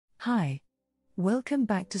Hi. Welcome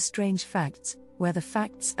back to Strange Facts, where the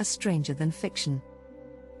facts are stranger than fiction.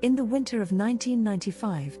 In the winter of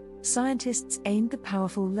 1995, scientists aimed the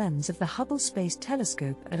powerful lens of the Hubble Space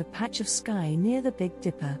Telescope at a patch of sky near the Big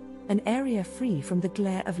Dipper, an area free from the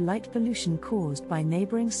glare of light pollution caused by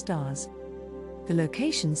neighboring stars. The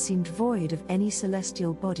location seemed void of any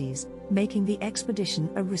celestial bodies, making the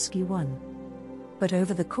expedition a risky one. But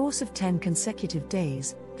over the course of 10 consecutive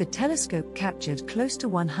days, the telescope captured close to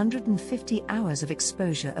 150 hours of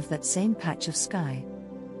exposure of that same patch of sky.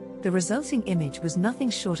 The resulting image was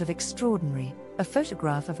nothing short of extraordinary, a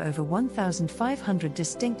photograph of over 1,500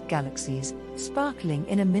 distinct galaxies, sparkling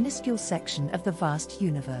in a minuscule section of the vast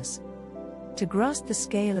universe. To grasp the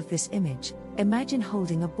scale of this image, imagine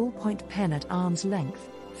holding a ballpoint pen at arm's length,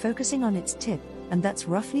 focusing on its tip, and that's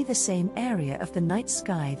roughly the same area of the night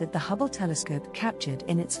sky that the Hubble telescope captured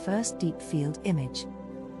in its first deep-field image.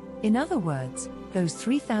 In other words, those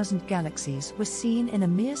 3,000 galaxies were seen in a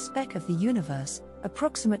mere speck of the universe,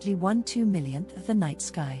 approximately 1/2 millionth of the night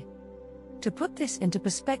sky. To put this into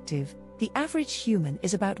perspective, the average human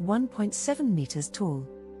is about 1.7 meters tall.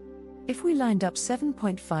 If we lined up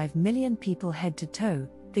 7.5 million people head to toe,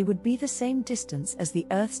 they would be the same distance as the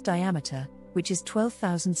Earth's diameter, which is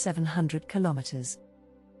 12,700 kilometers.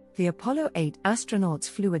 The Apollo 8 astronauts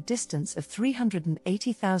flew a distance of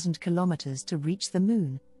 380,000 kilometers to reach the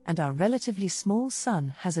Moon, and our relatively small Sun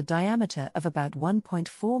has a diameter of about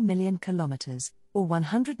 1.4 million kilometers, or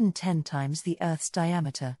 110 times the Earth's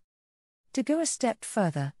diameter. To go a step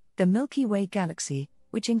further, the Milky Way galaxy,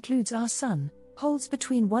 which includes our Sun, holds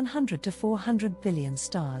between 100 to 400 billion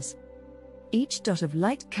stars. Each dot of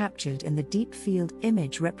light captured in the deep field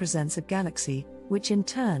image represents a galaxy, which in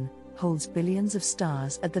turn holds billions of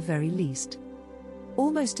stars at the very least.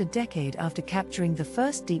 Almost a decade after capturing the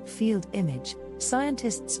first deep field image,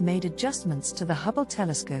 scientists made adjustments to the Hubble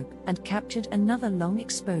telescope and captured another long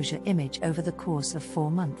exposure image over the course of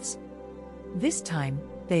 4 months. This time,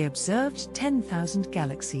 they observed 10,000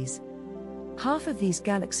 galaxies. Half of these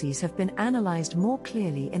galaxies have been analyzed more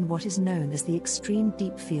clearly in what is known as the Extreme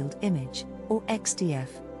Deep Field Image, or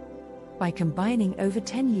XDF. By combining over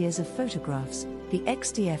 10 years of photographs, the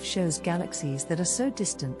XDF shows galaxies that are so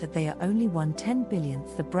distant that they are only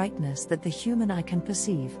 1/10,000,000th the brightness that the human eye can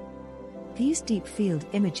perceive. These deep field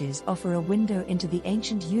images offer a window into the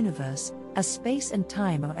ancient universe, as space and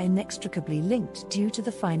time are inextricably linked due to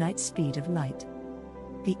the finite speed of light.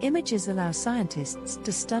 The images allow scientists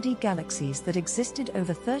to study galaxies that existed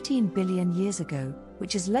over 13 billion years ago,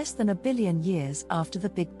 which is less than a billion years after the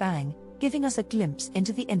Big Bang, giving us a glimpse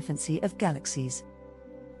into the infancy of galaxies.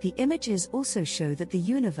 The images also show that the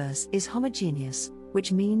universe is homogeneous,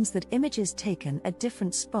 which means that images taken at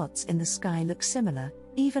different spots in the sky look similar,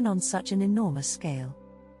 even on such an enormous scale.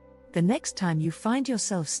 The next time you find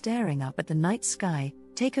yourself staring up at the night sky,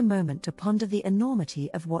 take a moment to ponder the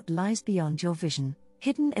enormity of what lies beyond your vision,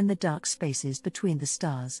 hidden in the dark spaces between the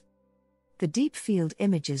stars. The deep field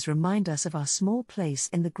images remind us of our small place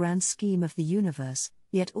in the grand scheme of the universe,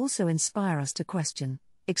 yet also inspire us to question,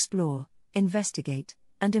 explore, investigate,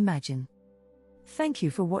 and imagine. Thank you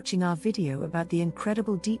for watching our video about the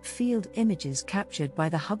incredible deep field images captured by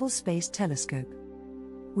the Hubble Space Telescope.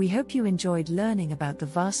 We hope you enjoyed learning about the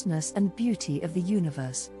vastness and beauty of the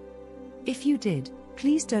universe. If you did,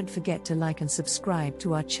 please don't forget to like and subscribe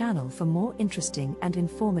to our channel for more interesting and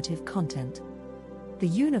informative content. The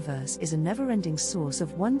universe is a never-ending source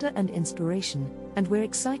of wonder and inspiration, and we're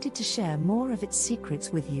excited to share more of its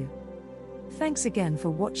secrets with you. Thanks again for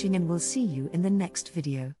watching, and we'll see you in the next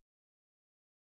video.